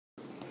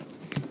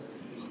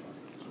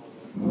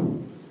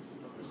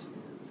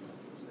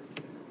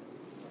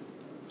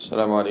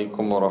السلام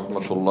عليكم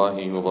ورحمة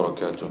الله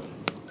وبركاته.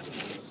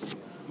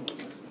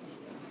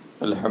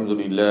 الحمد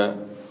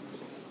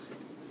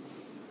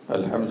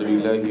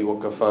لله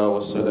وكفى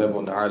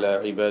والسلام على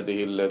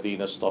عباده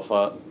الذين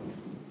اصطفى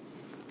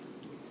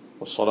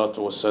والصلاة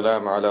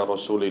والسلام على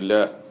رسول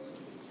الله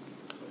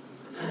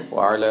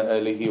وعلى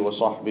آله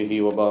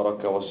وصحبه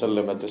وبارك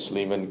وسلم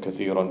تسليما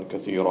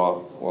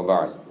كثيرا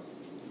وبعد.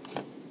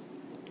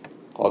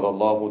 قال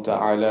الله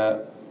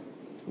تعالى: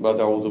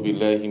 بعد أعوذ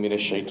بالله من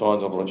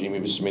الشيطان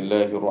الرجيم بسم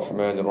الله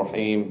الرحمن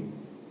الرحيم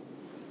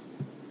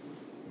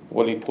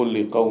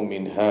ولكل قوم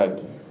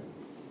هاد.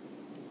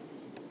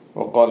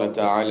 وقال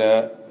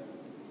تعالى: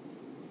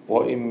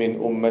 وإن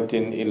من أمة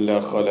إلا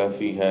خلا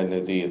فيها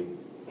نذير.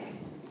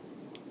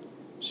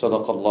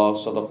 صدق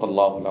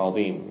الله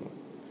العظيم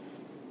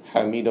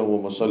حميدا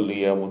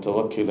ومصليا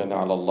متوكلا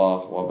على الله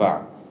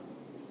وبعد.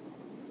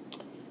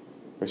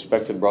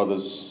 Respected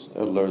brothers,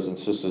 elders and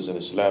sisters in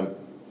Islam,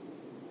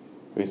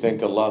 we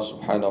thank Allah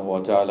subhanahu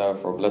wa ta'ala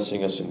for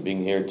blessing us in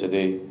being here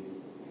today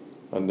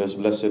on this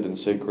blessed and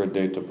sacred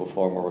day to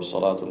perform our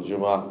Salatul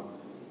Jum'ah.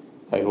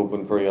 I hope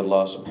and pray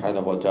Allah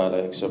subhanahu wa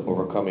ta'ala accept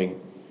our coming,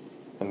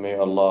 and may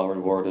Allah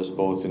reward us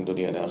both in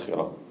dunya and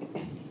akhirah.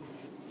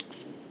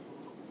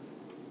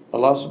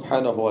 Allah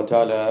subhanahu wa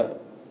ta'ala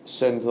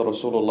sent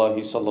Rasulullah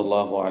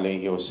sallallahu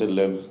alayhi wa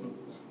sallam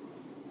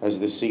as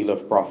the seal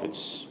of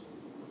prophets.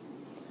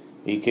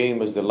 He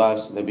came as the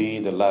last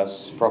Nabi, the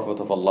last Prophet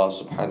of Allah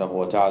subhanahu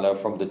wa ta'ala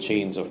from the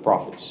chains of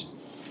prophets.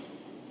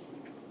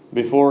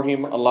 Before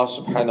him, Allah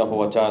subhanahu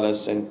wa ta'ala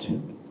sent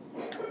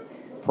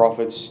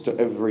prophets to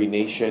every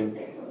nation,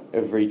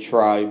 every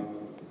tribe,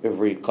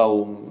 every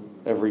qawm,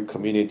 every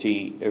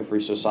community, every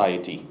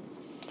society.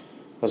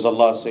 As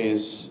Allah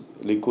says,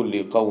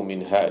 لِكُلِّ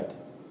قَوْمٍ هَادٍ.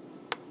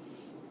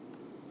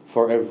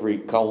 For every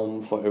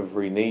qawm, for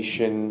every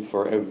nation,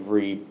 for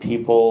every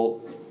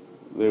people,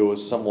 there was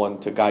someone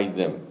to guide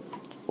them.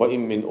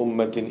 وَإِن مِّنْ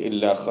أُمَّةٍ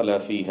إِلَّا خَلَا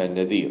فِيهَا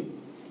نَذِيرٌ.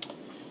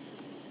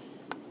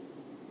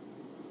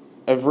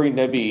 Every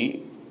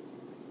Nabi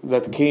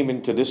that came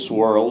into this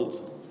world,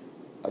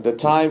 at the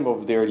time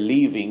of their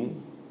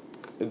leaving,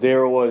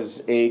 there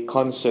was a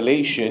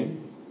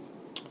consolation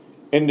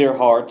in their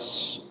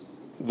hearts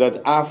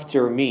that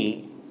after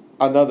me,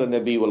 another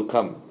Nabi will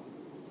come.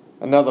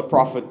 Another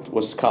Prophet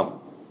will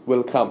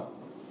come.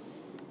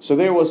 So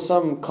there was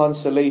some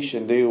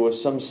consolation, there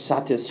was some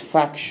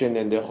satisfaction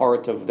in the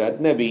heart of that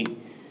Nabi,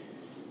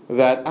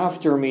 that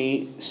after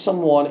me,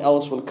 someone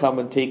else will come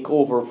and take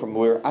over from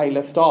where I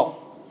left off.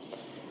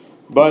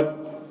 But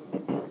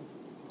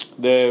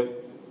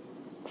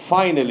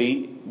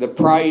finally, the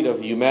pride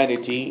of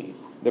humanity,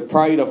 the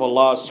pride of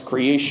Allah's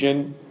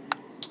creation,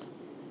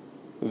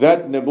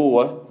 that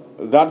Nabuwah,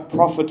 that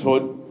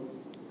prophethood,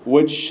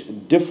 which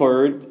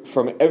differed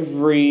from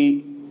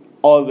every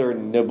other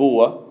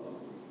Nabuwah,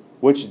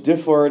 which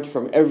differed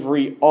from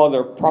every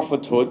other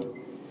prophethood,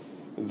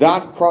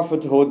 that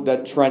prophethood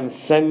that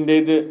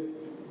transcended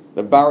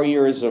the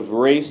barriers of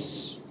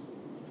race,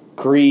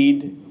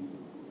 creed,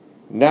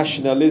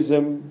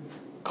 nationalism,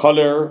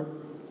 color,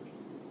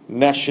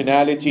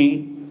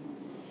 nationality,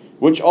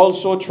 which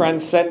also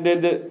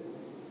transcended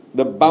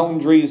the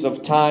boundaries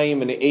of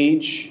time and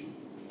age.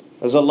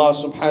 As Allah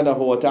subhanahu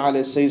wa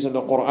ta'ala says in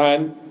the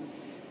Quran,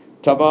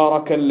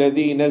 تبارك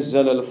الذي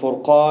نزل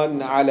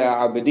الفرقان على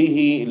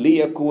عبده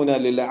ليكون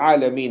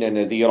للعالمين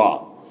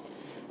نذيرا.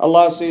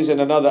 Allah says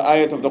in another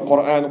ayat of the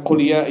Quran,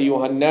 قُلْ يَا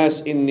أَيُّهَا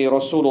النَّاسِ إِنِّي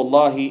رَسُولُ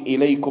اللَّهِ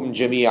إِلَيْكُمْ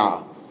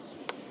جَمِيعًا.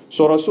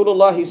 So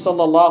Rasulullah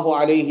sallallahu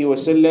alayhi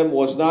wasallam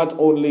was not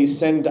only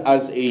sent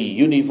as a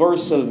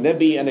universal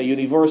Nabi and a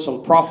universal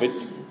prophet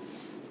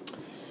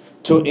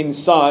to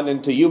insan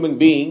and to human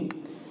being,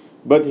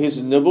 but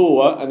his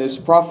Nabuwah and his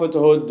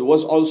prophethood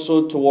was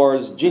also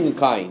towards jinn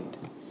kind.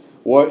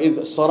 وَإِذْ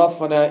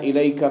صَرَفْنَا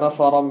إِلَيْكَ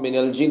نَفَرًا مِنَ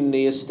الْجِنِّ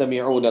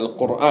يَسْتَمِعُونَ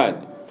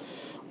الْقُرْآنِ.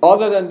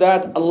 Other than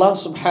that, Allah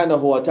subhanahu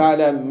wa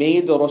ta'ala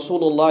made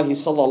Rasulullah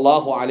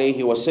sallallahu alayhi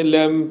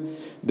wasallam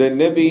the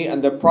Nabi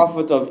and the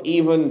Prophet of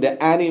even the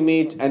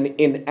animate and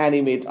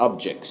inanimate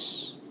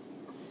objects.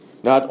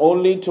 Not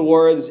only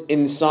towards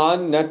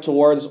insan, not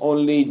towards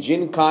only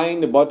jinn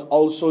kind, but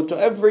also to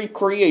every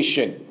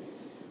creation,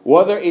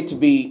 whether it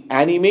be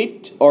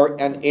animate or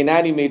an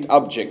inanimate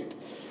object.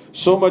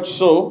 So much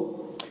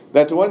so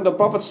that when the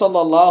Prophet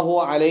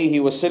sallallahu alayhi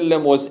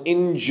wasallam was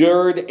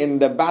injured in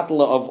the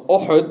battle of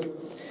Uhud,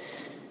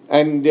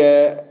 and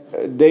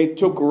they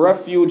took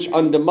refuge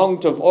on the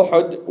Mount of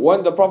Uhud,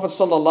 when the Prophet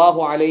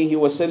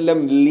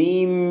ﷺ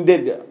leaned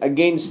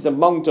against the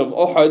Mount of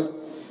Uhud,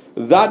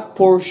 that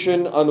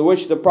portion on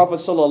which the Prophet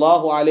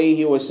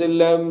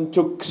ﷺ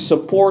took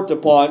support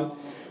upon,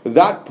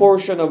 that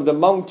portion of the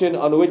mountain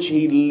on which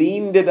he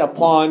leaned it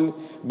upon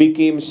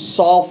became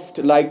soft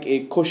like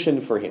a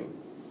cushion for him.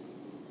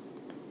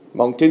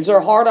 Mountains are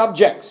hard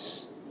objects.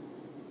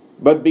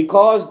 But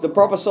because the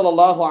Prophet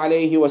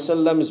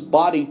ﷺ's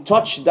body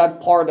touched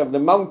that part of the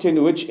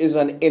mountain which is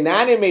an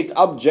inanimate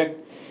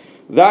object,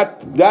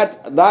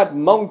 that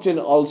mountain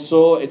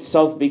also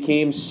itself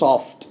became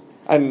soft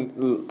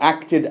and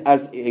acted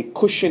as a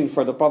cushion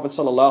for the Prophet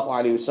sallallahu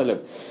alaihi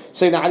wasallam.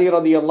 Sayyidina Ali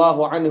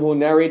radiallahu anhu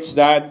narrates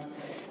that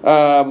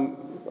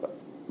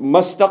ما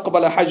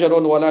استقبل حجر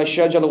ولا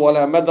شجر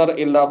ولا مدر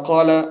إلا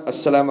قال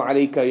السلام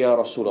عليك يا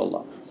رسول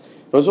الله.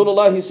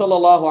 Rasulullah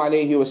sallallahu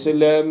alayhi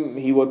wasallam,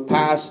 he would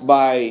pass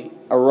by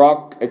a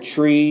rock, a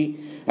tree,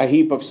 a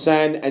heap of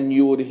sand, and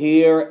you would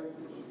hear,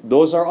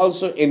 those are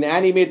also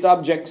inanimate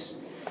objects,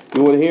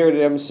 you would hear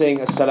them saying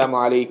Assalamu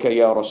alayka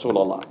ya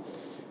Rasulullah.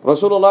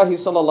 Rasulullah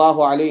sallallahu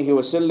alayhi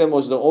wasallam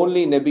was the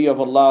only Nabi of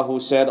Allah who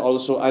said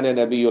also Ana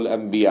Nabiyul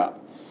Anbiya,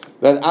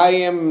 that I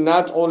am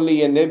not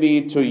only a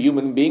Nabi to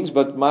human beings,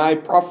 but my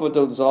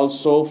prophethood is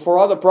also for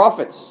other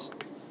prophets.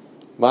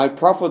 My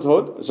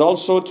prophethood is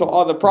also to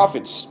other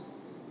prophets.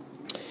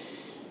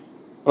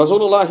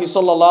 Rasulullah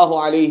sallallahu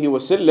alayhi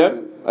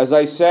wasallam, as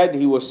I said,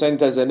 he was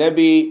sent as a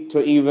Nabi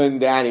to even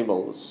the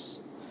animals.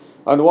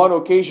 On one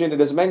occasion it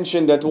is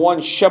mentioned that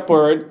one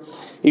shepherd,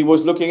 he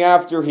was looking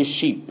after his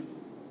sheep,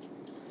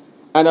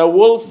 and a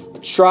wolf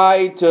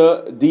tried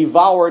to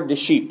devour the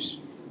sheep,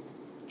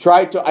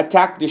 tried to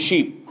attack the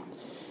sheep.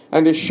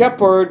 And the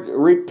shepherd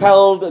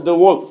repelled the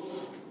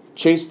wolf,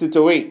 chased it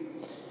away.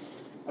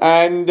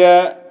 And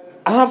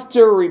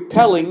after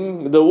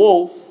repelling the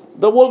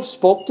wolf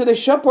spoke to the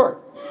shepherd.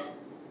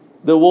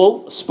 The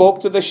wolf spoke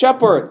to the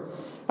shepherd.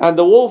 And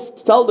the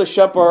wolf told the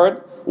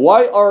shepherd,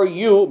 why are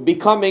you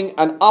becoming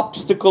an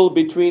obstacle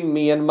between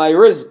me and my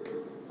rizq?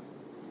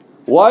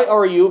 Why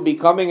are you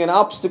becoming an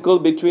obstacle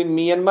between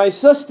me and my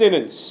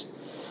sustenance?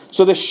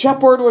 So the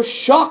shepherd was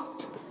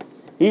shocked.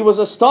 He was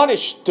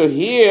astonished to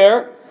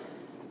hear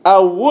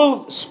a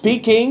wolf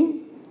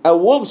speaking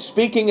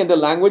in the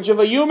language of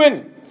a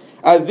human.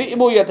 الذئب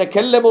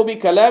يتكلم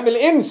بكلام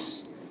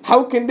الإنس.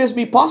 How can this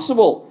be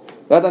possible?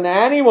 That an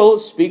animal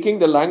speaking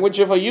the language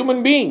of a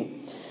human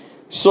being.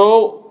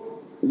 So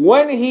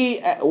when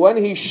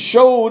he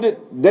showed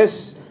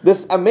this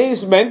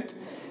amazement,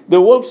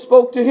 the wolf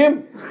spoke to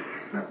him.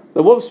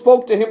 The wolf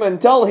spoke to him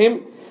and told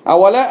him,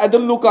 أولا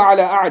أدلك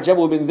على أعجب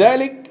من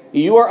ذلك.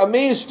 You are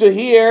amazed to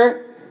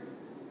hear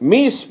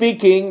me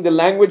speaking the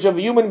language of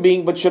a human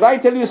being, but should I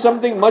tell you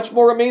something much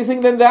more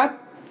amazing than that?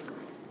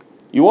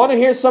 You want to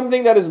hear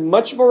something that is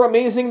much more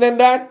amazing than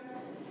that?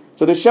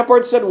 So the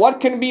shepherd said, what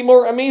can be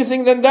more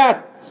amazing than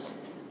that?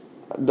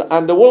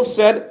 And the wolf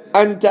said,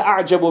 أنت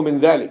أعجب من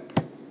ذلك.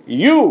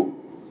 You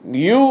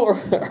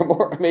are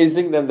more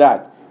amazing than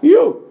that.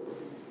 You.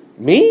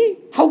 Me?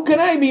 How can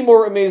I be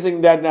more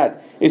amazing than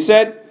that? He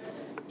said,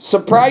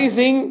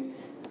 surprising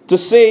to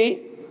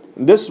say,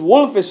 this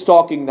wolf is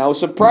talking now,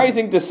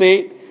 surprising to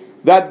say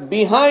that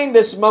behind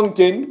this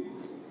mountain,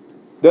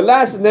 the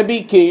last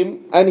Nabi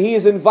came and he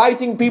is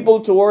inviting people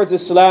towards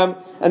Islam,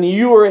 and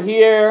you are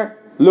here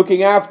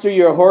looking after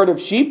your herd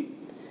of sheep.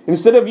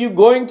 Instead of you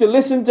going to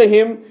listen to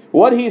him,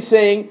 what he's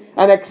saying,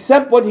 and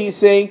accept what he's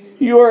saying,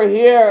 you are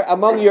here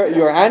among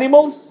your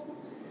animals.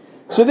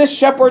 So this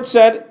shepherd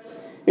said,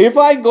 if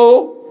I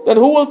go, then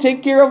who will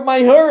take care of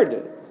my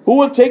herd? Who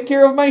will take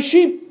care of my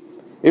sheep?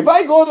 If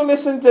I go to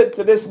listen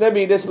to this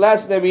Nabi, this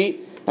last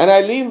Nabi, and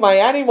I leave my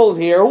animals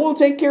here, who will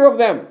take care of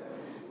them?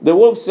 The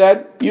wolf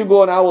said, you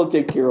go and I will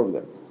take care of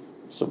them.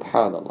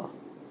 Subhanallah.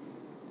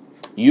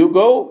 You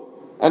go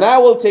and I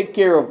will take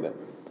care of them.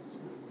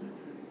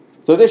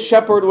 So this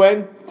shepherd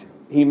went,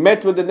 he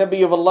met with the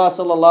Nabi of Allah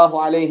sallallahu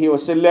alayhi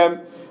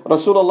wasallam.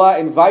 Rasulullah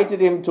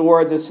invited him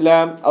towards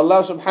Islam.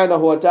 Allah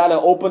subhanahu wa ta'ala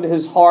opened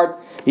his heart.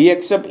 He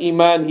accepted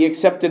Iman, he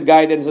accepted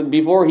guidance, and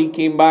before he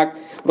came back,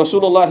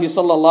 Rasulullah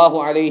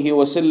sallallahu alayhi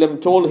wasallam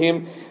told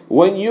him,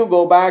 when you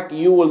go back,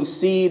 you will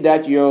see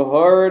that your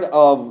herd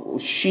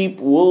of sheep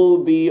will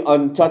be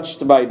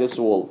untouched by this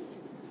wolf.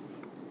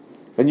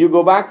 When you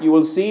go back, you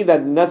will see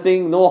that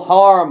nothing, no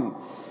harm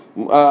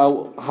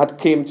had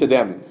came to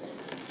them.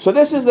 So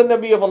this is the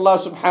Nabi of Allah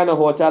subhanahu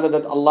wa ta'ala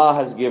that Allah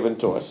has given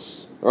to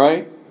us,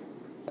 right?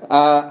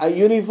 A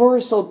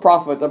universal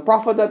prophet, a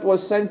prophet that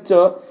was sent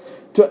to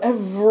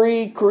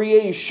every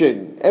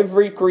creation,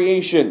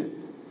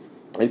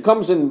 It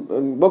comes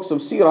in books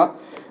of Seerah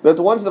that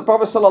once the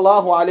Prophet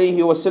sallallahu alaihi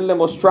wasallam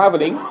was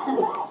traveling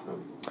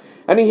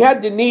and he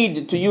had the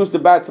need to use the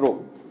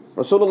bathroom.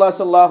 Rasulullah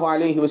sallallahu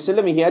alaihi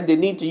wasallam, he had the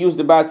need to use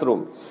the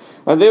bathroom,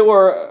 and there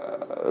were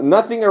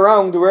nothing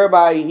around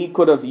whereby he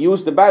could have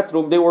used the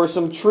bathroom. There were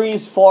some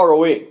trees far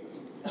away.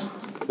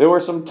 There were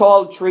some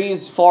tall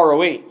trees far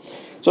away.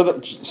 So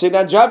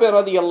Sayyidina Jabir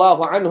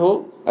radiallahu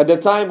anhu at the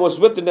time was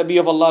with the Nabi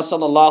of Allah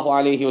sallallahu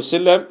alayhi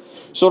wasallam.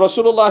 So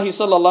Rasulullah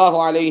sallallahu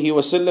alayhi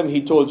wasallam,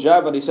 he told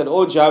Jabir, he said,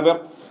 oh Jabir,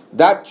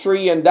 that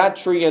tree and that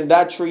tree and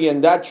that tree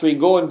and that tree,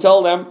 go and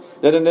tell them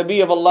that the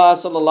Nabi of Allah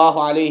sallallahu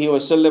alayhi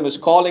wasallam is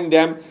calling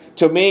them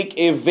to make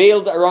a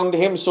veil around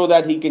him so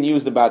that he can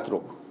use the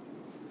bathroom.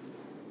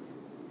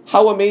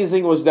 How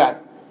amazing was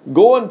that?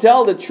 Go and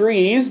tell the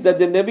trees that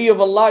the Nabi of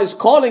Allah is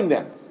calling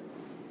them.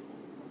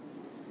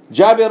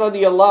 Jabir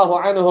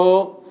radiallahu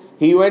anhu,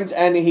 he went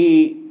and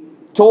he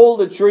told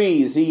the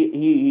trees,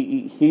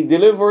 he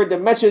delivered the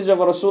message of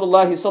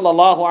Rasulullah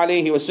sallallahu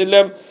alayhi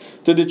wasallam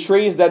to the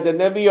trees that the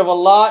Nabi of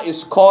Allah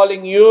is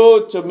calling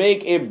you to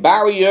make a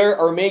barrier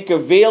or make a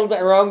veil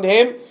around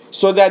him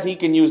so that he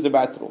can use the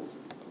bathroom.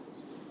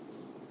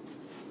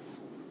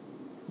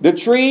 The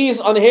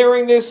trees, on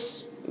hearing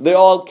this, they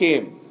all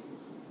came.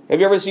 Have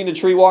you ever seen a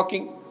tree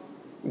walking?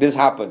 This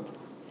happened.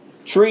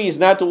 Trees,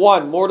 not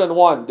one, more than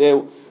one. They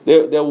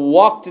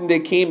walked and they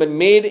came and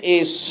made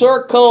a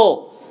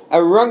circle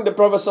around the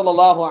Prophet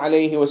sallallahu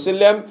alaihi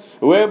wasallam,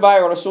 whereby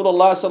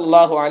Rasulullah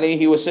sallallahu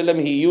alaihi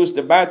wasallam, he used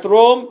the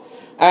bathroom,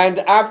 and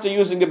after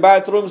using the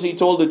bathrooms, he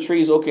told the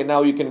trees, okay,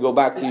 now you can go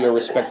back to your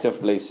respective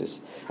places.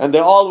 And they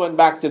all went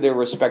back to their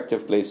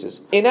respective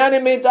places.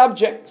 Inanimate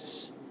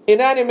objects.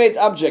 Inanimate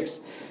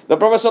objects. The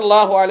Prophet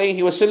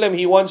ﷺ,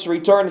 he once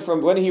returned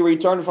from, when he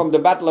returned from the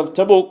Battle of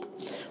Tabuk,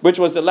 which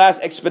was the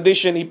last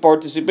expedition he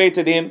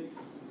participated in,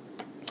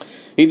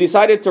 he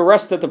decided to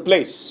rest at a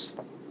place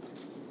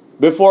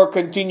before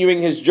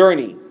continuing his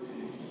journey.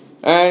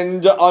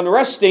 And on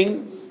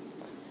resting,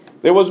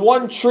 there was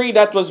one tree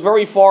that was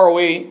very far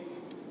away.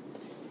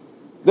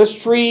 This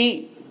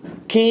tree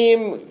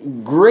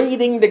came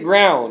grading the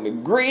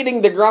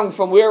ground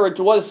from where it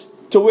was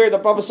to where the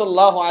Prophet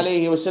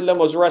ﷺ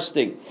was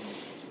resting.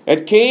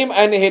 It came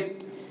and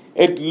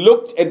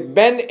it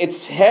bent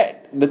its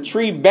head. The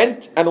tree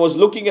bent and was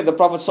looking at the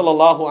Prophet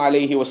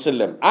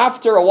ﷺ.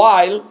 After a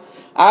while,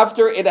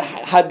 after it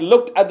had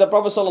looked at the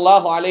Prophet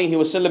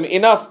ﷺ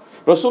enough,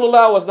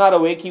 Rasulullah was not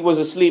awake, he was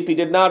asleep, he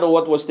did not know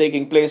what was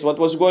taking place, what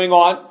was going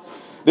on.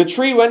 The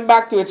tree went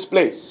back to its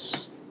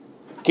place,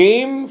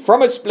 came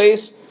from its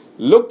place,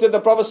 looked at the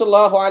Prophet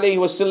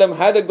ﷺ,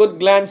 had a good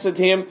glance at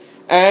him,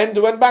 and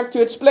went back to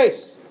its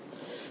place.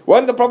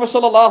 When the Prophet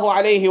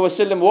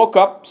ﷺ woke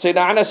up,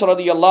 Sayyidina Anas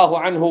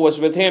radiallahu anhu was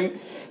with him.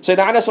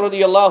 Sayyidina Anas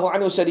radiallahu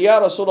anhu said, Ya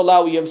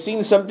Rasulullah, we have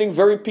seen something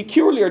very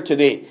peculiar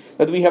today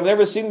that we have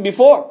never seen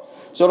before.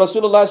 So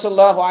Rasulullah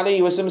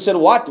ﷺ said,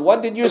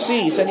 What did you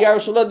see? He said, Ya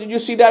Rasulullah, did you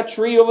see that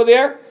tree over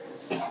there?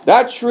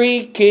 That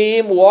tree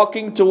came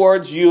walking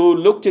towards you,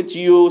 looked at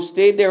you,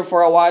 stayed there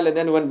for a while, and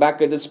then went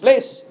back at its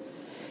place.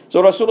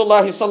 So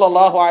Rasulullah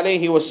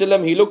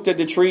ﷺ, he looked at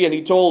the tree and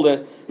he told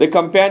the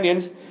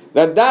companions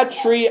that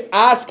tree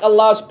asked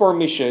Allah's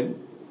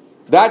permission.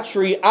 That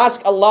tree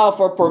asked Allah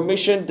for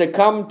permission to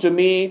come to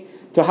me,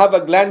 to have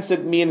a glance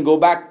at me and go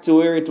back to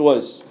where it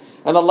was.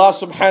 And Allah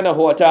subhanahu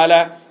wa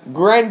ta'ala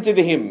granted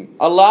him.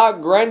 Allah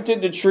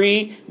granted the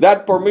tree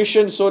that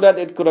permission so that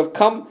it could have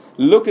come,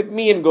 look at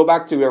me and go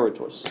back to where it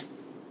was.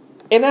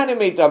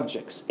 Inanimate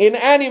objects.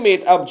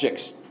 Inanimate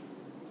objects.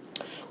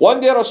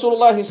 One day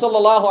Rasulullah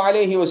sallallahu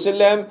alayhi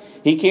wasallam,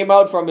 he came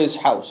out from his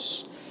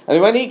house.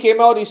 And when he came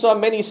out, he saw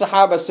many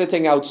Sahaba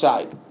sitting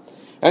outside.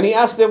 And he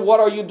asked them, what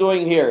are you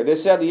doing here? They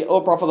said,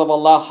 O Prophet of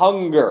Allah,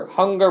 hunger.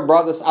 Hunger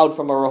brought us out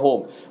from our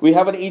home. We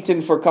haven't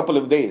eaten for a couple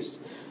of days.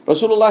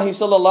 Rasulullah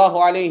sallallahu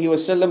alayhi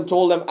wasallam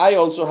told them, I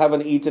also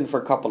haven't eaten for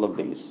a couple of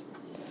days.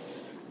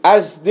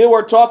 As they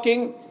were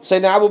talking,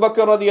 Sayyidina Abu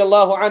Bakr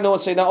radiallahu anhu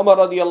and Sayyidina Umar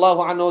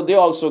radiallahu anhu, they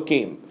also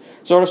came.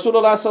 So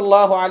Rasulullah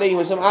sallallahu alayhi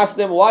wasallam asked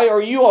them, why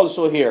are you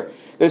also here?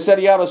 They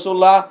said, Ya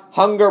Rasulullah,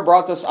 hunger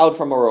brought us out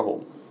from our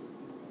home.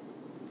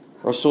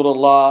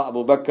 Rasulullah,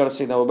 Abu Bakr,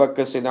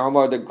 Sayyidina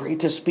Umar, the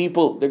greatest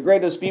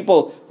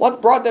people, what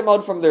brought them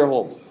out from their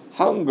home?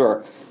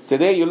 Hunger.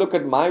 Today you look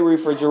at my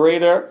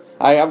refrigerator,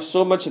 I have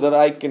so much that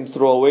I can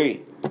throw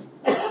away.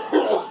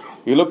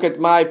 You look at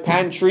my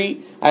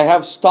pantry, I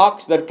have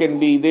stocks that can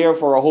be there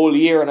for a whole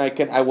year and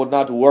I would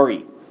not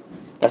worry.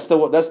 That's the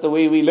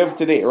way we live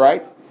today,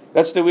 right?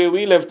 That's the way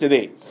we live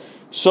today.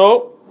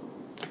 So,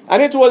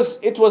 and it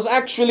was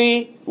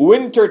actually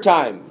winter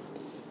time.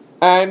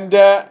 And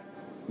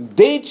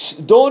dates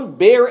don't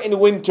bear in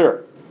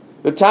winter.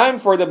 The time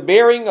for the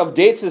bearing of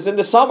dates is in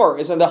the summer,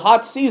 is in the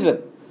hot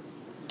season.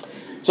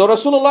 So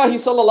Rasulullah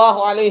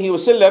sallallahu alayhi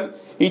wasallam,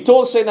 he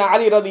told Sayyidina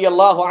Ali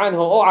radiallahu anhu,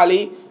 O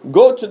Ali,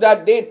 go to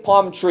that date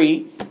palm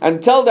tree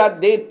and tell that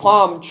date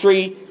palm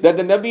tree that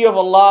the Nabi of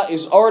Allah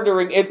is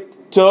ordering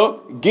it to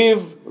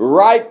give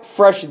ripe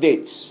fresh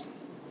dates.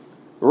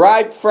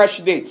 Ripe fresh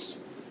dates.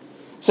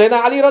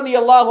 Sayyidina Ali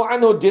radiallahu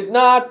anhu did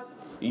not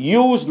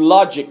use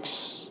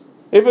logics.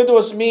 If it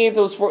was me, it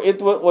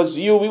was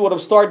you, we would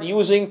have started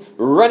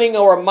running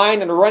our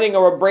mind and running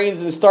our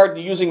brains and start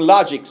using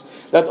logics.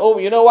 That, oh,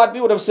 you know what?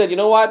 We would have said, you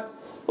know what?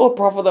 Oh,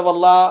 Prophet of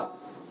Allah,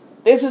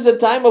 this is a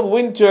time of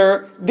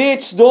winter.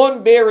 Dates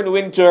don't bear in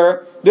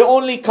winter. They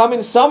only come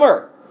in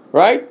summer,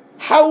 right?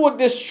 How would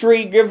this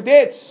tree give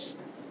dates?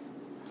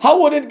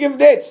 How would it give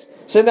dates?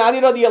 Sayyidina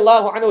Ali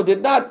radiallahu anhu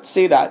did not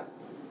say that.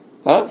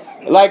 Huh?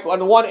 Like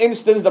on one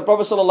instance, the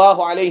Prophet sallallahu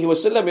alaihi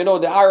wasallam, you know,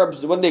 the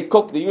Arabs, when they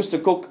cook, they used to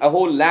cook a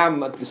whole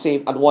lamb at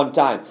one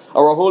time,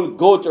 or a whole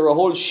goat, or a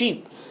whole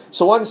sheep.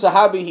 So one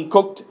Sahabi, he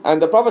cooked,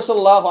 and the Prophet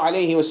sallallahu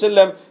alaihi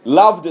wasallam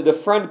loved the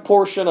front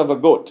portion of a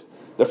goat,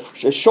 the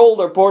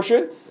shoulder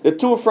portion, the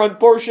two front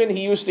portion.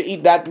 He used to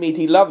eat that meat.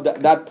 He loved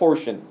that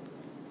portion.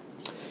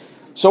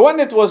 So when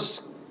it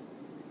was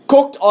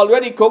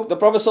already cooked, the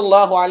Prophet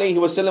sallallahu alaihi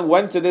wasallam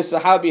went to this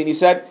Sahabi and he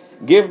said,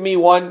 "Give me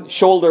one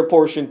shoulder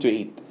portion to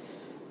eat."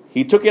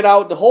 He took it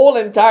out, the whole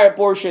entire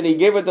portion, he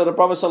gave it to the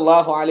Prophet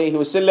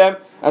ﷺ,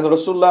 and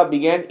Rasulullah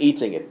began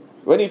eating it.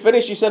 When he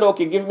finished, he said,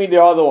 okay, give me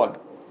the other one.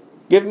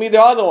 Give me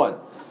the other one.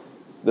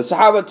 The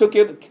Sahaba took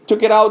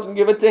it out and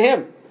gave it to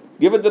him.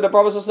 Give it to the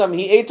Prophet ﷺ.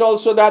 He ate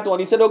also that one.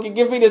 He said, okay,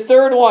 give me the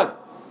third one.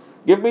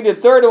 Give me the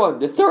third one.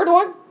 The third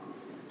one?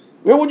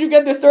 Where would you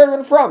get the third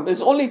one from?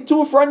 There's only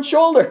two front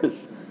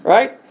shoulders,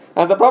 right?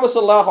 And the Prophet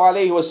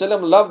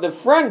ﷺ loved the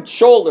front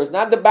shoulders,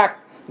 not the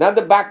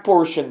back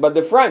portion, but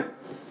the front.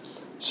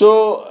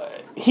 So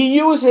he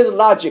used his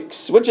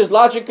logics, which is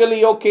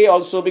logically okay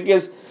also,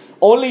 because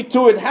only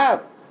two it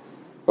have.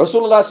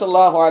 Rasulullah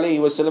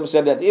ﷺ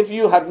said that if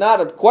you had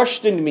not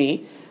questioned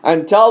me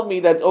and told me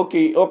that,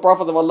 okay, O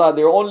Prophet of Allah,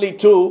 there are only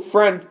two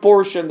front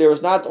portion, there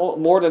is not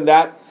more than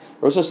that.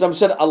 Rasulullah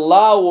said,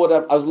 Allah would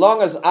have, as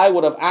long as I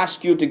would have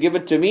asked you to give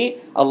it to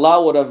me,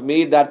 Allah would have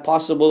made that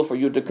possible for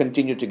you to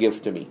continue to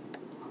give to me.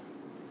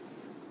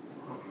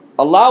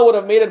 Allah would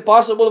have made it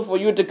possible for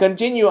you to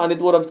continue, and it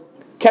would have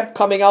kept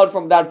coming out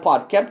from that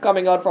pot, kept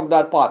coming out from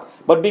that pot.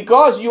 But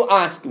because you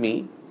ask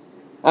me,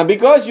 and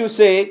because you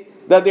say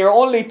that there are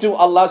only two,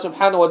 Allah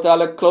subhanahu wa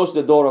ta'ala closed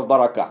the door of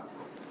barakah.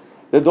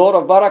 The door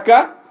of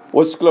barakah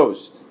was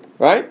closed,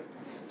 right?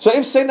 So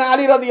if Sayyidina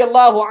Ali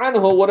radiallahu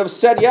anhu would have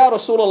said, Ya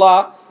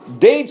Rasulullah,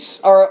 dates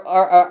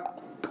are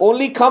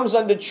only comes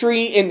on the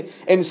tree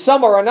in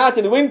summer or not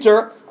in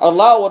winter,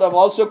 Allah would have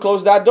also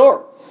closed that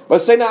door.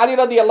 But Sayyidina Ali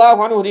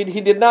radiallahu anhu,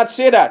 he did not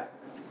say that.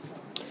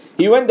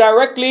 He went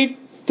directly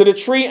to the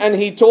tree and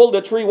he told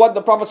the tree what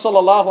the Prophet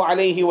sallallahu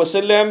alaihi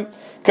wasallam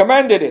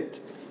commanded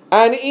it.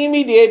 And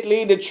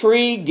immediately the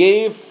tree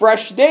gave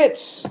fresh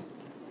dates.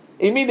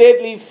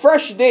 Immediately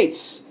fresh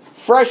dates,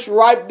 fresh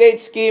ripe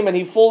dates came, and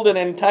he filled an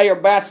entire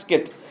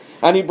basket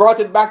and he brought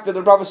it back to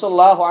the Prophet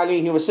sallallahu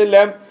alaihi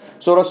wasallam.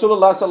 So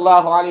Rasulullah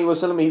sallallahu alaihi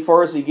wasallam,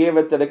 he gave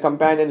it to the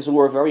companions who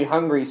were very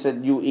hungry. He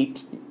said, you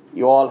eat,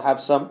 you all have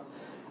some.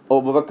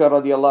 Abu Bakr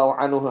radiallahu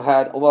anhu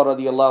had, Umar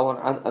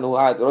radiallahu anhu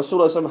had,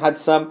 Rasulullah had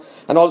some,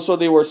 and also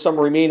there were some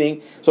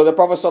remaining. So the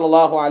Prophet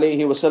sallallahu alaihi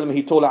wasallam,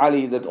 he told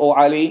Ali that, oh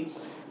Ali,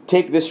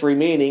 take this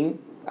remaining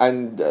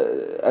and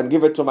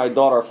give it to my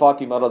daughter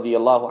Fatima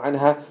radiallahu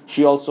anha.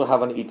 She also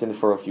haven't eaten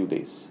for a few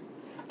days.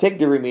 Take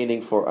the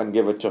remaining and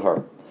give it to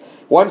her.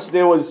 Once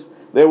there was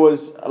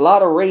a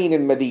lot of rain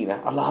in Medina,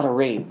 a lot of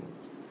rain,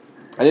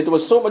 and it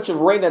was so much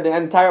of rain that the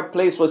entire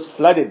place was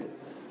flooded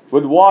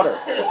with water,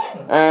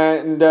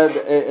 and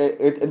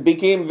it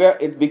became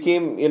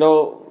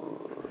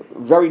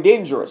very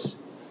dangerous.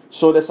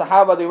 So the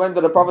Sahaba, they went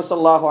to the Prophet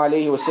sallallahu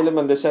alaihi wasallam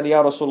and they said,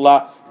 Ya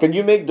Rasulullah, can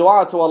you make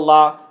dua to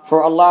Allah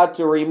for Allah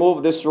to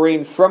remove this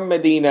rain from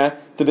Medina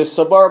to the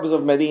suburbs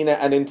of Medina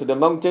and into the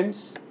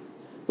mountains?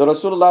 The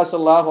Rasulullah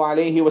sallallahu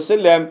alaihi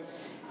wasallam,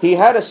 he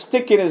had a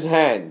stick in his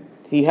hand.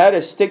 He had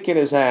a stick in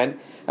his hand,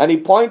 and he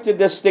pointed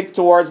the stick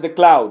towards the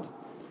cloud.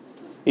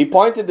 He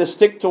pointed the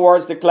stick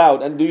towards the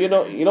cloud. And do you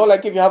know,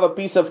 like if you have a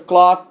piece of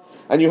cloth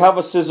and you have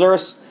a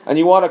scissors and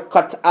you want to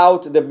cut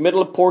out the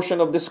middle portion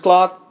of this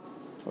cloth,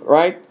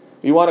 right?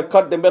 You want to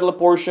cut the middle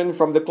portion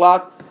from the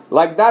cloth.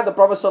 Like that, the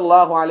Prophet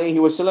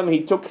ﷺ,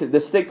 he took the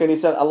stick and he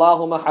said,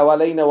 Allahumma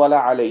hawalayna wa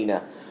la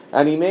alayna.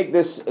 And he made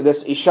this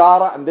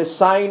ishara and this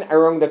sign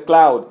around the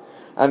cloud.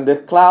 And the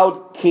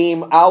cloud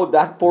came out,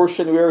 that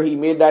portion where he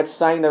made that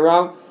sign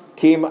around,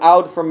 came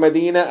out from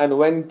Medina and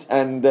went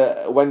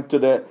to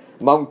the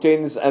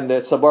mountains and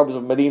the suburbs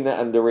of Medina,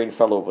 and the rain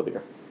fell over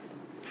there.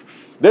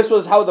 This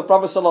was how the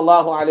Prophet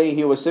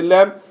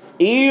ﷺ,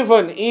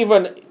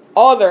 even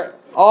other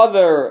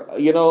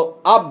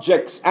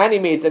objects,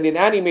 animate and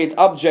inanimate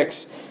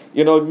objects,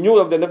 knew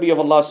of the Nabi of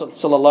Allah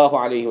sallallahu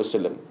alaihi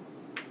wasallam.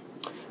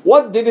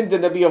 What didn't the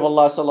Nabi of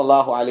Allah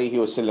sallallahu alaihi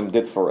wasallam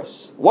did for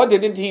us? What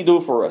didn't he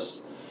do for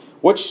us?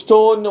 Which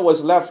stone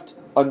was left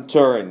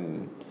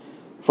unturned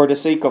for the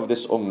sake of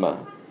this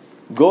ummah?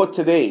 Go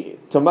today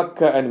to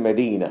Mecca and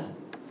Medina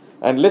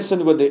and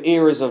listen with the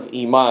ears of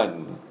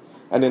Iman.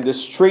 And in the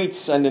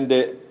streets and in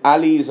the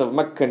alleys of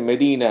Mecca and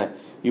Medina,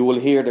 you will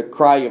hear the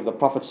cry of the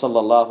Prophet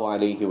sallallahu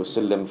alaihi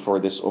wasallam for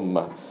this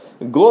ummah.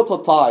 Go to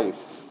Taif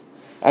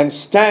and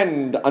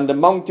stand on the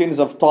mountains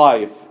of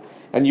Taif,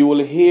 and you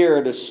will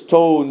hear the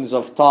stones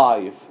of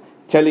Taif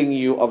telling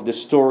you of the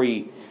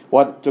story,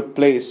 what took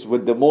place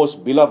with the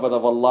most beloved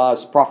of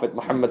Allah's Prophet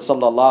Muhammad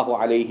sallallahu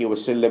alaihi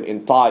wasallam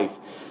in Taif,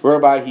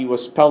 whereby he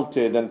was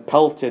pelted and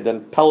pelted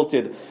and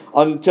pelted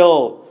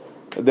until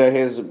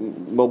his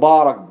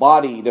Mubarak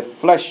body, the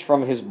flesh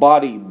from his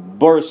body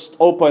burst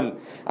open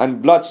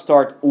and blood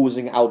start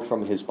oozing out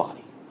from his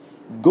body.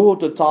 Go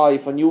to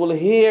Taif and you will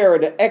hear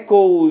the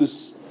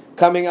echoes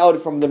coming out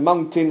from the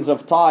mountains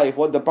of Taif,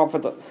 what the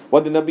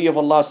Nabi of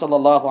Allah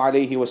sallallahu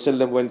alaihi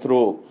wasallam went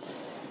through.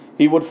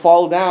 He would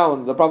fall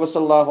down, the Prophet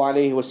sallallahu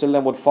alaihi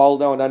wasallam would fall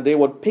down, and they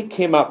would pick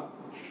him up.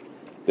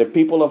 The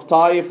people of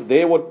Taif,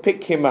 they would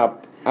pick him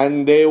up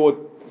and they would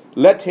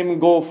let him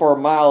go for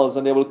miles,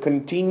 and they will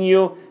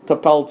continue to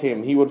pelt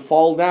him. He would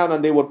fall down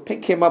and they would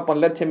pick him up and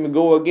let him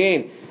go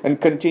again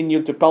and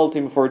continue to pelt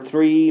him for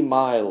 3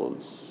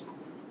 miles.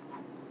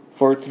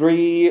 For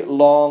 3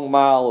 long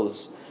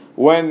miles.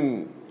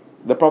 When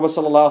the Prophet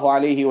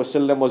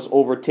ﷺ was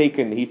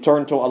overtaken, he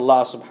turned to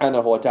Allah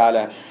subhanahu wa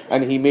ta'ala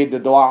and he made the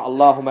dua,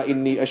 Allahumma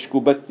inni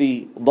ashku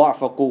bathi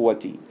ضعف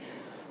قوتي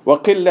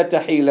وقلة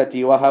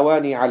حيلتي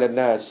وهواني على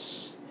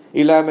الناس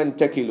إلى من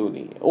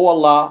تكلني. Oh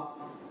Allah,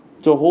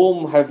 to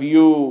whom have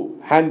you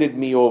handed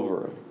me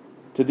over?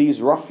 To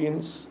these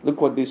ruffians?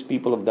 Look what these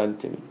people have done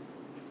to me.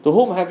 To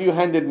whom have you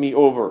handed me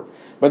over?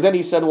 But then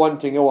he said one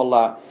thing, oh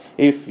Allah,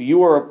 if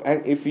you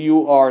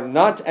are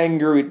not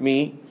angry with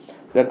me,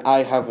 then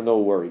I have no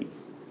worry.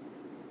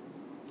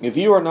 If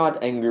you are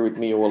not angry with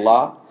me, O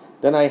Allah,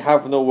 then I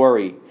have no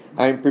worry.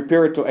 I am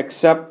prepared to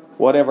accept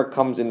whatever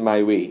comes in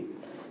my way.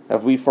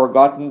 Have we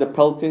forgotten the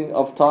pelting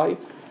of Taif?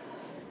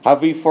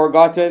 Have we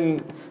forgotten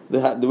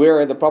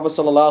where the Prophet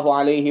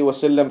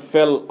ﷺ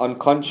fell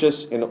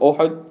unconscious in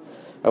Uhud?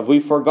 Have we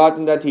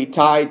forgotten that he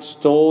tied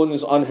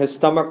stones on his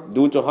stomach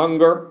due to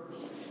hunger?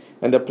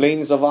 And the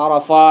plains of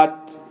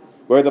Arafat,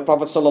 where the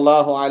Prophet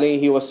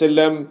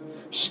ﷺ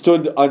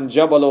stood on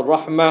Jabal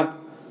al-Rahmah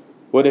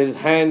with his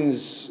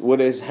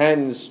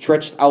hands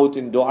stretched out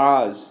in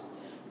du'as.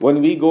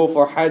 When we go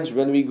for Hajj,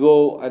 when we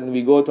go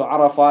to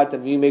Arafat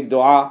and we make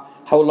dua,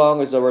 how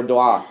long is our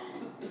dua?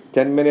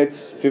 10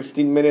 minutes,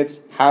 15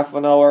 minutes, half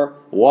an hour,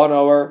 1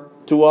 hour,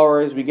 2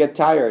 hours, we get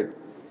tired.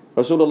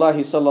 Rasulullah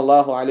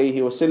sallallahu alayhi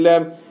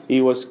wasallam, he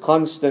was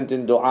constant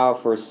in dua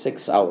for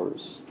 6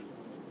 hours.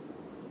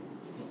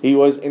 He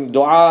was in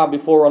dua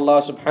before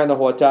Allah subhanahu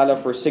wa ta'ala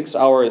for 6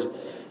 hours.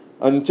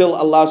 Until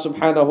Allah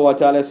subhanahu wa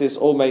ta'ala says,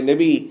 O my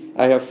Nabi,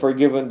 I have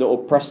forgiven the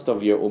oppressed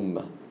of your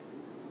ummah.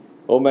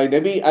 O my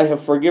Nabi, I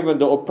have forgiven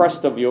the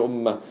oppressed of your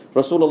ummah.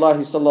 Rasulullah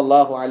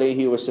sallallahu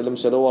alayhi wasallam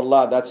said, Oh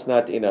Allah, that's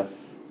not enough.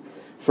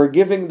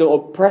 Forgiving the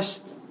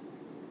oppressed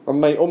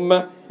from my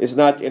ummah is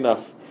not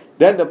enough.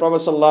 Then the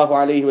Prophet sallallahu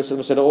alayhi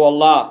wasallam said, Oh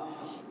Allah,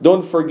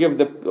 don't forgive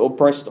the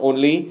oppressed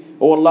only.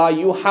 Oh Allah,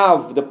 you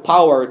have the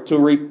power to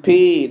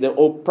repay the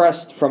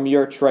oppressed from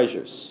your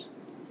treasures.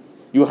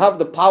 You have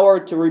the power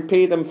to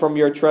repay them from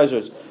your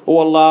treasures. Oh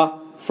Allah,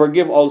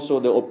 forgive also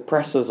the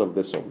oppressors of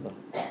this ummah.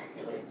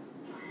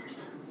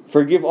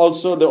 Forgive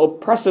also the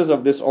oppressors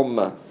of this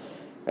ummah.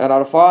 And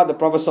Arafat, the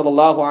Prophet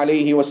sallallahu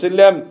alaihi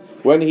wasallam,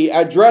 when he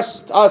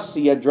addressed us,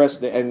 he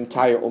addressed the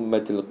entire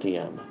ummah till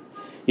qiyamah.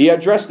 He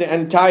addressed the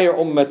entire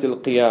ummah till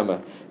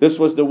qiyamah. This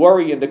was the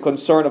worry and the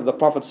concern of the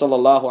Prophet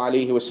sallallahu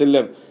alaihi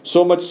wasallam.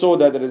 So much so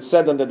that it is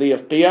said on the day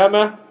of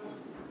qiyamah,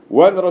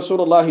 when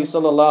Rasulullah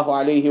sallallahu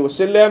alaihi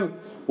wasallam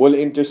will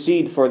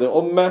intercede for the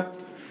ummah,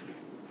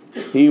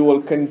 he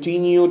will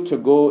continue to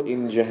go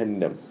in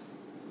Jahannam.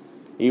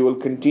 He will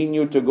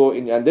continue to go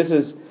in, and this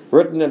is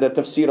written in the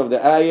tafsir of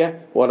the ayah,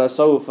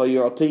 وَلَسَوْفَ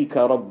يُعْطِيكَ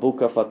رَبُّكَ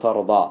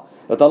فَتَرْضَى,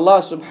 that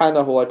Allah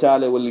subhanahu wa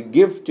ta'ala will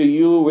give to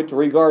you with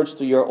regards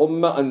to your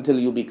ummah until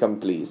you become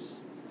pleased.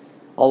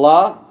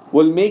 Allah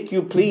will make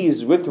you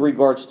pleased with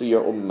regards to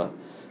your ummah.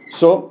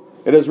 So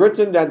it is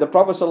written that the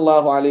Prophet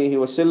sallallahu alaihi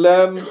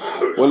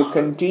wasallam will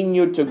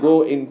continue to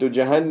go into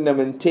Jahannam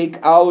and take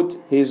out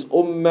his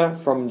ummah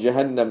from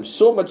Jahannam.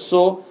 So much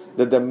so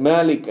that the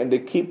Malik and the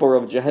keeper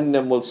of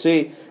Jahannam will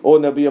say, O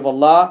Nabi of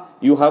Allah,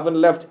 you haven't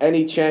left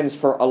any chance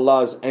for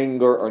Allah's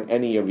anger on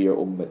any of your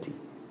ummati.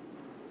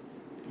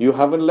 You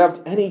haven't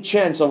left any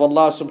chance of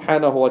Allah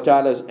subhanahu wa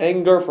ta'ala's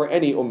anger for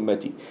any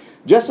ummati.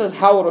 Just as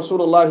how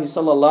Rasulullah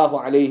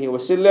sallallahu alayhi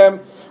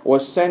wasallam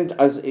was sent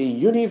as a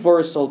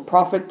universal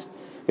prophet,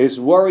 his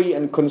worry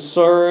and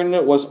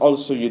concern was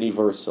also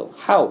universal.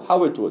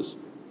 How it was?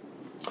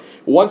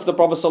 Once the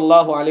Prophet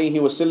sallallahu alaihi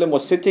wasallam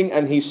was sitting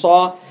and he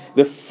saw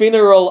the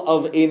funeral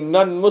of a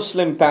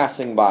non-Muslim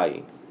passing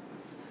by.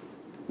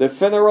 The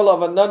funeral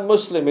of a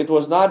non-Muslim. It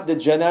was not the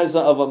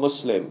janazah of a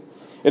Muslim.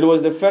 It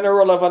was the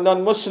funeral of a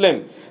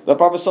non-Muslim. The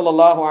Prophet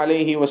sallallahu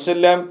alaihi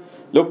wasallam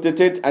looked at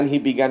it and he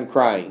began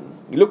crying.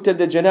 He looked at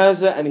the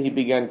janazah and he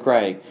began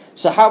crying.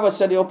 Sahaba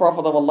said, O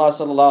Prophet of Allah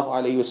sallallahu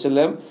alaihi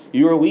wasallam,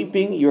 you are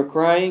weeping, you are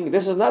crying.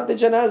 This is not the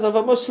janazah of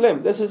a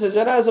Muslim. This is the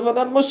janazah of a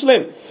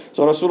non-Muslim.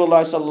 So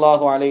Rasulullah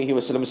sallallahu alaihi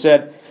wasallam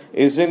said,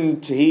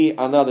 isn't he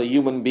another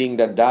human being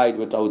that died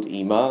without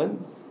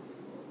iman?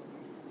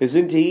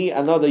 Isn't he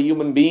another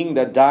human being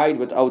that died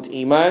without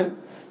iman?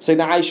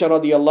 Sayyidina Aisha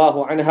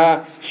radiallahu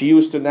anha, she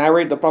used to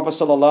narrate the Prophet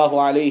sallallahu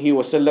alaihi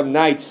wasallam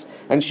nights,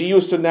 and she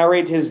used to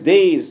narrate his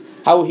days,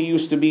 how he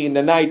used to be in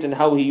the night and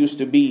how he used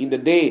to be in the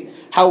day,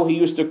 how he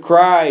used to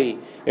cry,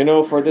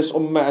 for this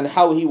ummah, and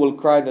how he will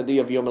cry on the day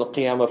of Yawm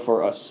al-Qiyamah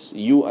for us,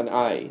 you and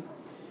I.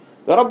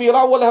 The Rabiul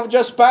Awwal have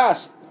just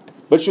passed,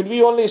 but should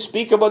we only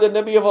speak about the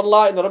Nabi of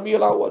Allah in the Rabiul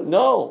Awwal?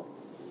 No.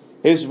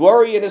 His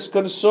worry and his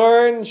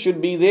concern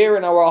should be there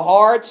in our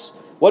hearts,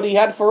 what he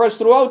had for us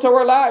throughout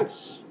our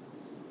lives.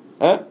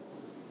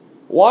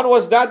 One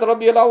was that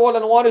Rabiul Awwal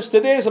and one is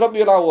today's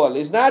Rabiul Awwal.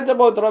 It's not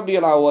about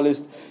Rabiul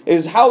Awwal.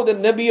 Is how the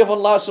Nabi of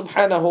Allah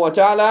subhanahu wa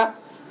ta'ala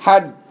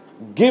had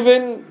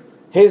given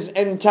his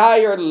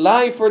entire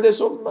life for this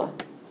ummah.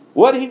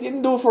 What he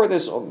didn't do for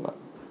this ummah.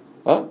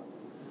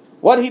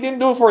 What he didn't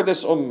do for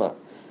this ummah.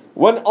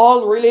 When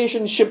all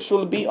relationships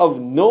will be of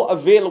no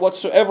avail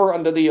whatsoever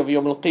on the day of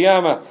Yawm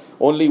al-Qiyamah,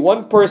 only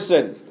one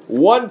person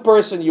one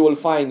person you will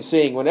find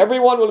saying, when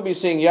everyone will be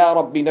saying, Ya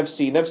Rabbi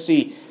nafsi,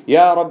 nafsi,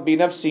 Ya Rabbi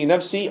nafsi,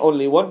 nafsi,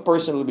 only one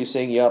person will be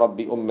saying, Ya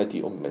Rabbi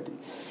ummati, ummati.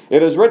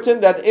 It is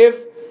written that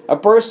if a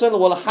person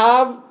will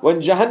have,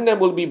 when Jahannam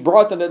will be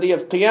brought on the day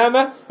of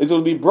Qiyamah, it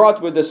will be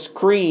brought with a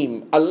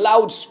scream, a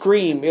loud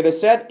scream. It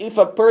is said, if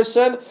a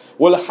person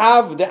will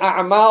have the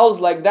a'mals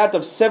like that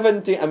of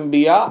 70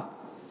 anbiya,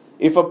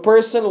 if a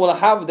person will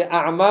have the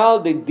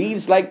a'mal, the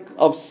deeds like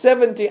of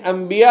 70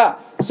 anbiya,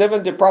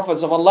 70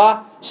 prophets of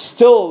Allah,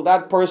 still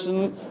that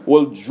person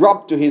will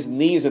drop to his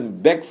knees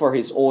and beg for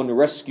his own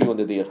rescue on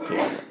the day of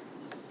Qiyamah.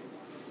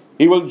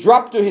 He will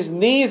drop to his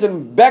knees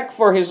and beg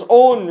for his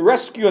own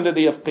rescue on the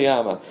day of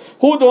Qiyamah.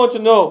 Who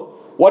don't know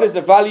what is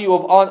the value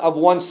of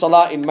one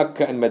salah in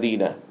Mecca and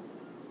Medina?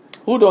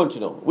 Who don't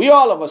know? We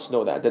all of us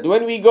know that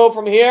when we go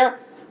from here,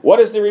 what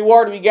is the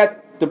reward we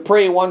get to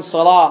pray one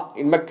salah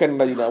in Mecca and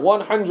Medina?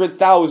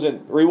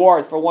 100,000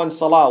 reward for one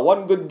salah,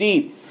 one good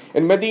deed.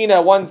 In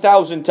Medina,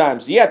 1,000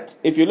 times. Yet,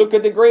 if you look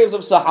at the graves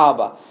of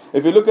Sahaba,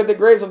 if you look at the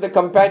graves of the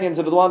companions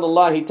of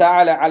Ridwanullahi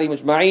ta'ala alayhim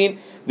ajma'een,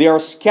 they are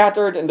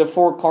scattered in the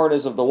four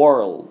corners of the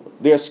world.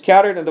 They are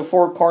scattered in the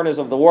four corners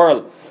of the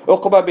world.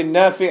 Uqba bin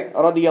Nafi'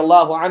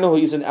 radiyallahu anhu,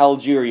 he's in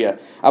Algeria.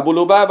 Abu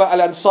Lubaba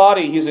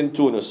al-Ansari, he's in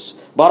Tunis.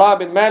 Bara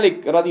bin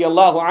Malik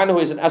radiyallahu anhu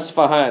is in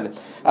Asfahan.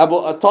 Abu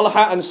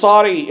Talha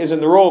Ansari is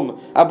in Rome.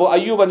 Abu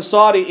Ayyub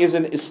Ansari is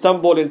in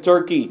Istanbul in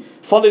Turkey.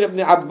 Fadl ibn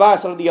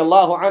Abbas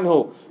radiyallahu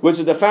anhu, which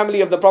is the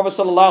family of the Prophet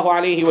sallallahu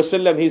alaihi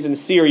wasallam, he's in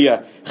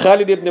Syria.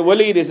 Khalid ibn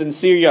Walid is in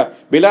Syria.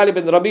 Bilal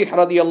ibn Rabih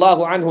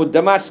radiyallahu anhu,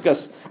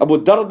 Damascus. Abu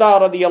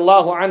Darda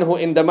radiyallahu anhu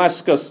in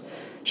Damascus.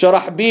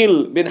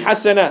 Sharahbil bin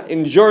Hasana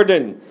in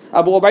Jordan.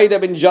 Abu Ubaidah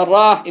bin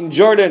Jarrah in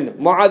Jordan.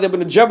 Mu'adh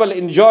ibn Jabal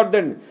in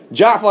Jordan.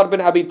 Ja'far bin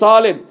Abi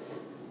Talib.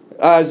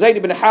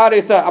 Zayd bin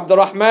Haritha,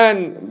 Abdullah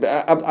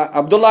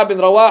bin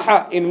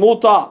Rawaha in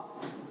Muta.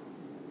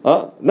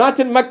 Not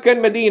in Mecca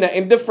and Medina,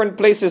 in different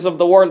places of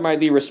the world, my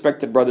dear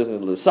respected brothers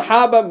and sisters.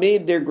 Sahaba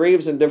made their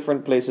graves in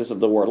different places of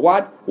the world.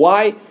 What?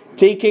 Why?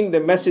 Taking the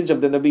message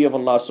of the Nabi of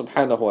Allah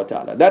subhanahu wa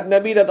ta'ala. That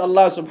Nabi that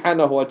Allah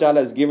subhanahu wa ta'ala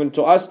has given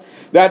to us,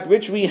 that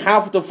which we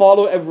have to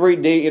follow every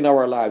day in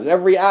our lives,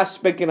 every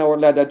aspect in our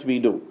life that we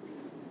do.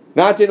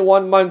 Not in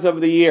 1 month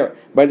of the year,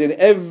 but in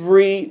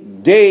every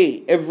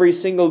day, every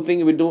single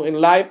thing we do in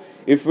life.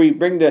 If we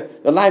bring the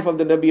life of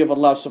the Nabi of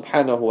Allah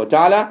subhanahu wa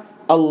ta'ala,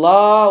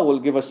 Allah will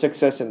give us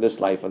success in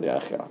this life and the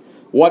akhirah.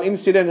 One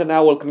incident and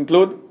I will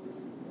conclude.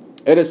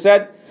 It is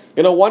said,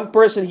 one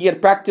person, he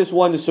had practiced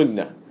one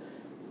sunnah.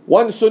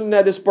 One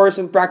sunnah this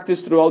person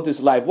practiced throughout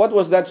his life. What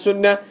was that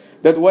sunnah?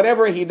 That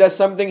whenever he does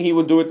something, he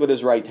would do it with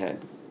his right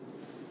hand.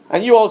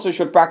 And you also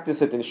should practice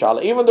it,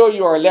 inshallah. Even though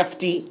you are a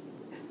lefty,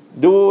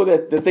 do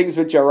the things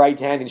with your right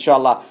hand,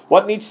 inshallah.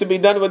 What needs to be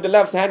done with the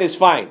left hand is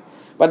fine.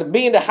 But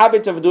be in the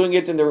habit of doing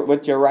it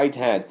with your right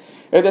hand.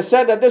 It is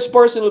said that this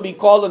person will be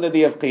called on the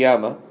day of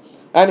Qiyamah.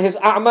 And his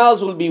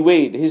a'mals will be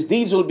weighed. His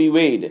deeds will be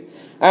weighed.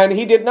 And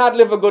he did not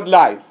live a good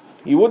life.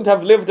 He wouldn't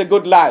have lived a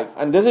good life.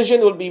 And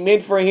decision will be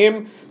made for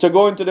him to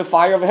go into the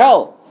fire of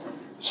hell.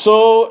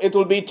 So it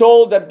will be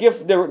told that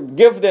give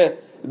the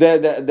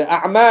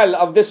a'mal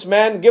of this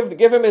man, give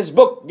him his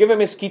book, give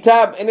him his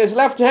kitab in his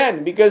left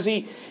hand, because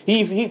he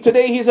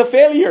today he's a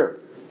failure.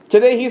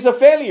 Today he's a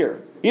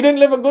failure. He didn't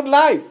live a good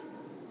life.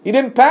 He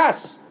didn't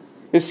pass.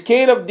 His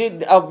scale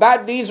of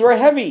bad deeds were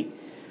heavy.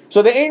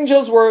 So the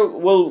angels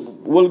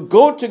will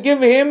go to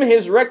give him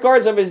his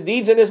records of his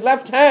deeds in his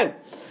left hand.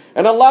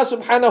 And Allah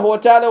subhanahu wa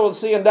ta'ala will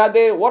say on that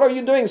day, what are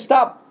you doing?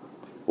 Stop.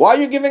 Why are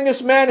you giving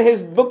this man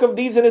his book of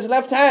deeds in his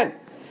left hand?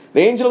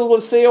 The angel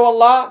will say, oh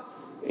Allah,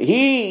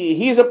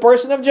 he's a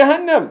person of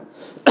Jahannam.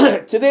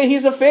 Today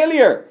he's a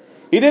failure.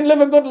 He didn't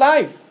live a good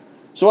life.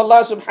 So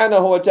Allah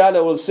subhanahu wa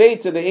ta'ala will say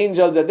to the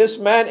angel that this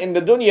man in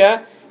the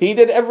dunya, he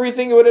did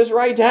everything with his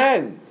right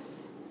hand.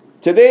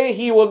 Today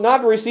he will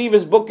not receive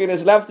his book in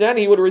his left hand,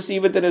 he would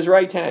receive it in his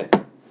right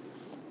hand.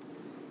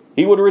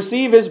 He would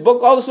receive his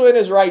book also in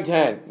his right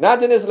hand,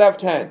 not in his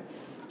left hand.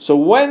 So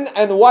when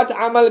and what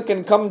amal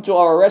can come to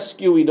our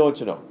rescue, we don't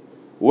know.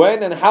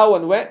 When and how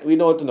and when, we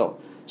don't know.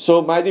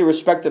 So my dear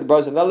respected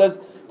brothers and sisters,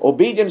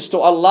 obedience to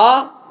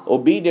Allah,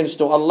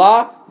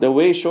 the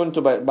way shown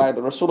by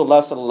the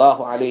Rasulullah sallallahu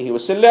alaihi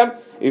wasallam.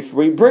 If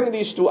we bring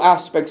these two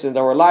aspects in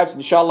our lives,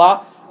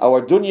 inshallah,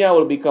 our dunya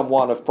will become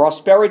one of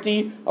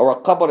prosperity. Our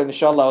qabr,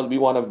 inshallah, will be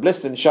one of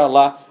bliss,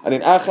 inshallah. And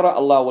in akhirah,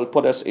 Allah will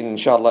put us in,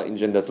 inshallah, in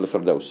Jannatul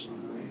Firdaus.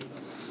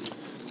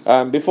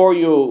 Before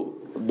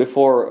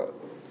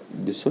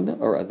the sunnah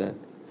or adhan?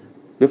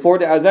 Before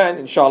the adhan,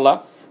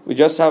 inshallah, we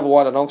just have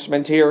one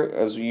announcement here.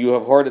 As you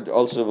have heard it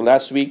also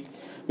last week,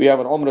 we have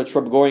an Umrah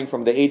trip going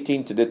from the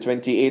 18th to the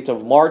 28th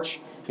of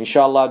March,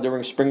 inshallah,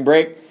 during spring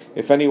break.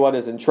 If anyone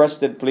is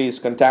interested, please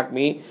contact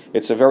me.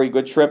 It's a very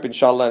good trip,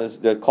 inshallah.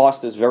 The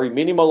cost is very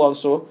minimal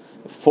also,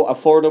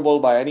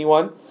 affordable by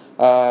anyone.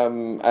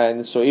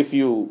 And so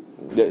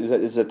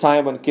it's a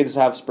time when kids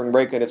have spring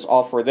break and it's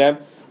off for them.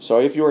 So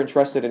if you're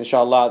interested,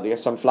 inshallah,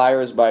 there's some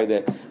flyers by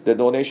the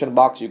donation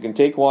box. You can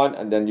take one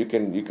and then you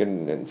can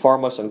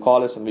inform us and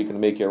call us and we can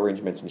make your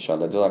arrangements,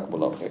 inshallah.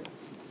 Jazakumullah khair.